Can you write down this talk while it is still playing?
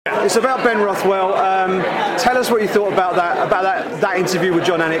It's about Ben Rothwell. Tell us what you thought about that interview with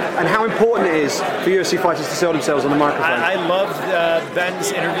John Anik and how important it is for UFC fighters to sell themselves on the microphone. I loved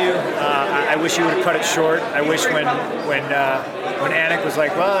Ben's interview. I wish he would have cut it short. I wish when Anik was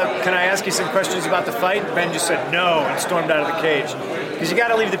like, "Well, can I ask you some questions about the fight?" Ben just said no and stormed out of the cage, because you got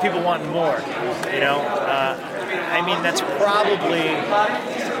to leave the people wanting more. I mean, that's probably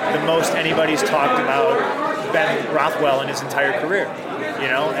the most anybody's talked about Ben Rothwell in his entire career.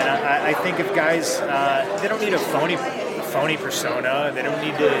 And I think if guys, they don't need a phony persona. They don't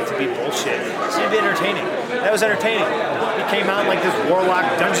need to be bullshit. It's need to be entertaining. That was entertaining. He came out in like this warlock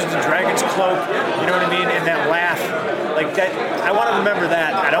Dungeons and Dragons cloak, you know what I mean? And that laugh, like that. I want to remember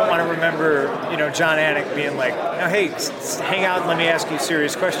that. I don't want to remember, John Anik being like, "Oh, hey, hang out and let me ask you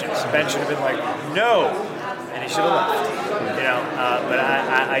serious questions." Ben should have been like, "No," and he should have left. But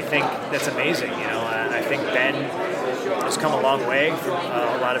I think that's amazing. I think Ben has come a long way from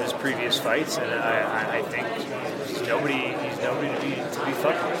a lot of his previous fights, and I think he's nobody to be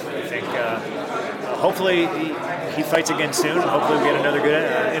fucked with. I think hopefully he fights again soon, and hopefully we get another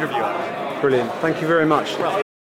good interview out of him. Brilliant. Thank you very much.